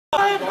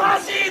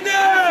फांसी दे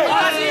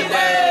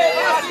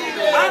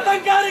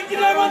आतंकारी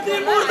गृहमंत्री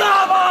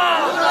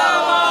मुर्दाबाद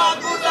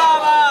मुर्दाबाद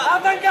मुर्दाबाद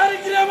आतंकारी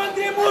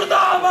गृहमंत्री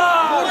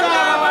मुर्दाबाद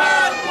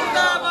मुर्दाबाद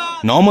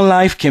मुर्दाबाद Normal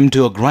life came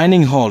to a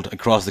grinding halt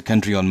across the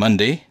country on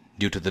Monday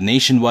due to the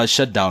nationwide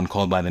shutdown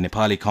called by the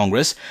Nepali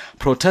Congress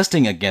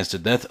protesting against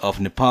the death of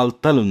Nepal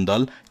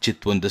Talundal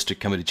Chitwan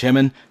District Committee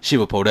Chairman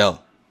Shiva Paudel.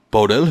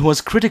 Paudel, who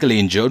was critically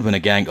injured when a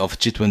gang of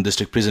Chitwan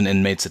district prison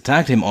inmates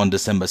attacked him on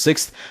December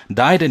 6th,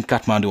 died in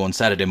Kathmandu on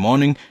Saturday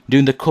morning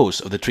during the course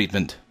of the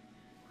treatment.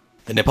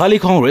 The Nepali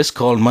Congress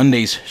called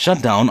Monday's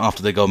shutdown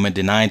after the government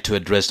denied to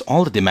address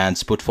all the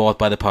demands put forth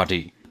by the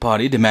party. The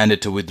party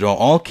demanded to withdraw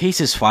all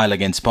cases filed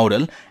against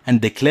Paudel and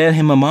declare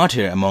him a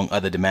martyr, among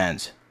other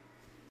demands.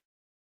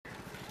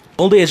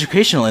 All the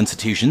educational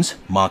institutions,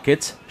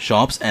 markets,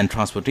 shops and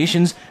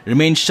transportations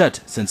remained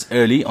shut since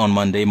early on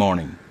Monday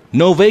morning.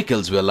 No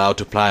vehicles were allowed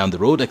to ply on the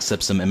road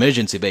except some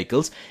emergency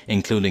vehicles,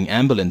 including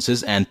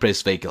ambulances and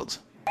press vehicles.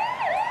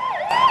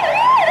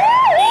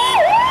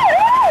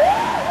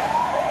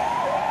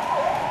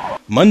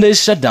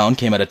 Monday's shutdown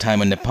came at a time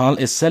when Nepal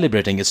is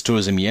celebrating its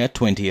tourism year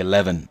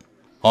 2011.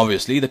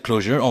 Obviously, the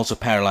closure also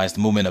paralyzed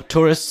the movement of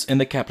tourists in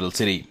the capital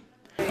city.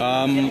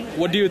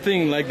 What do you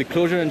think, like the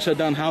closure and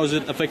shutdown, how is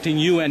it affecting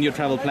you and your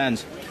travel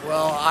plans?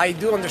 Well, I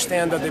do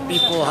understand that the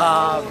people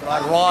have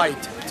a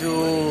right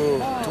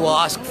to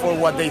ask for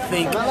what they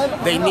think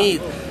they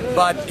need,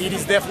 but it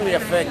is definitely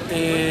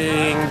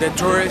affecting the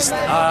tourists,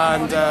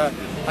 and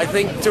I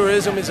think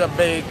tourism is a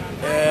big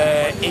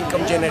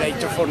income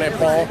generator for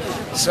Nepal,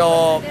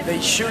 so they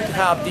should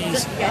have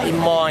this in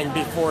mind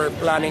before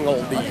planning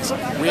all these.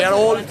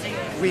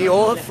 We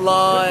all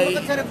fly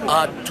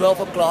at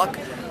 12 o'clock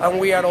and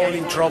we are all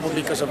in trouble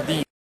because of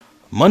these.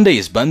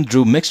 Monday's ban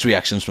drew mixed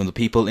reactions from the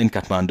people in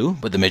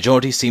Kathmandu, but the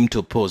majority seemed to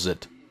oppose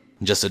it.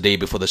 Just a day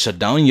before the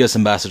shutdown, US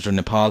Ambassador to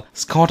Nepal,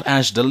 Scott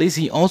Ash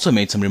Dalisi, also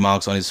made some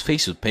remarks on his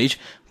Facebook page,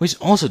 which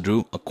also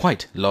drew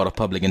quite a lot of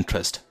public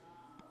interest.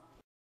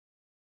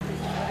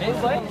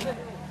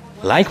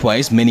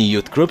 Likewise, many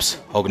youth groups,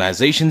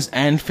 organizations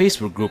and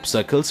Facebook group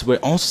circles were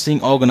also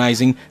seen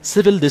organizing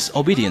civil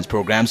disobedience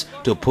programs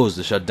to oppose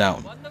the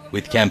shutdown.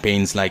 With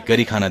campaigns like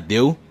Gari Khana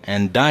Deu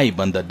and Dai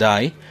Banda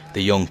Dai,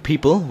 the young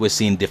people were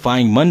seen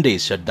defying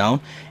Monday's shutdown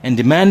and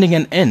demanding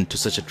an end to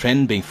such a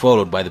trend being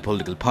followed by the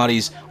political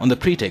parties on the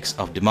pretext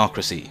of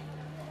democracy.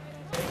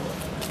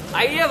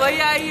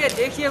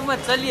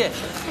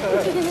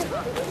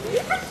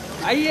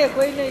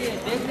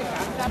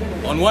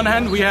 On one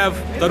hand, we have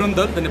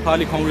Tarundal, the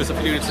Nepali Congress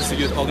affiliated sister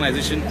youth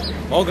organization,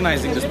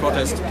 organizing this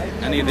protest,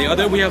 and in the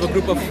other we have a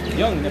group of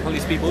young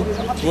Nepalese people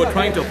who are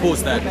trying to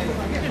oppose that.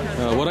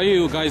 What are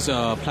you guys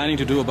planning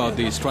to do about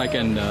the strike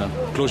and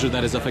closure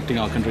that is affecting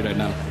our country right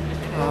now?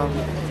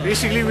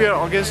 Basically, we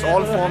are against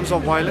all forms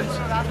of violence,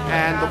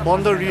 and the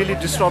Banda really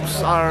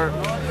disrupts our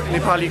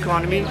Nepali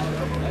economy,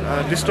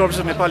 disturbs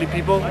the Nepali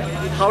people.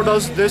 How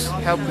does this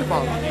help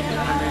Nepal?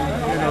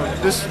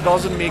 This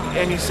doesn't make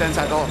any sense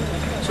at all.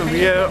 So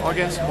we are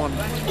against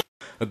Banda.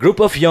 A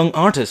group of young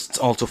artists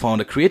also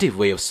found a creative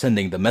way of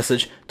sending the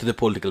message to the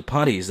political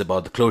parties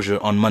about the closure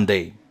on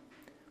Monday.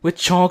 With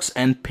chalks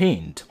and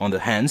paint on their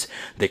hands,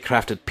 they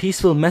crafted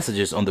peaceful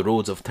messages on the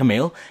roads of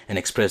Tamil and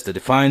expressed their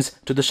defiance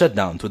to the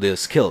shutdown through their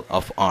skill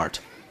of art.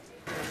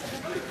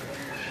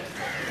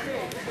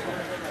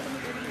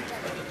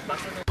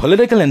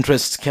 Political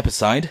interests kept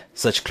aside,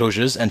 such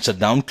closures and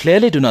shutdown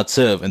clearly do not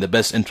serve in the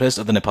best interest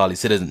of the Nepali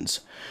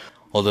citizens.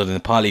 Although the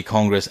Nepali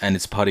Congress and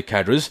its party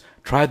cadres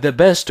tried their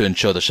best to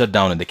ensure the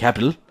shutdown in the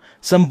capital,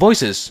 some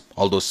voices,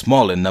 although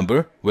small in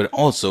number, were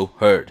also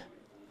heard.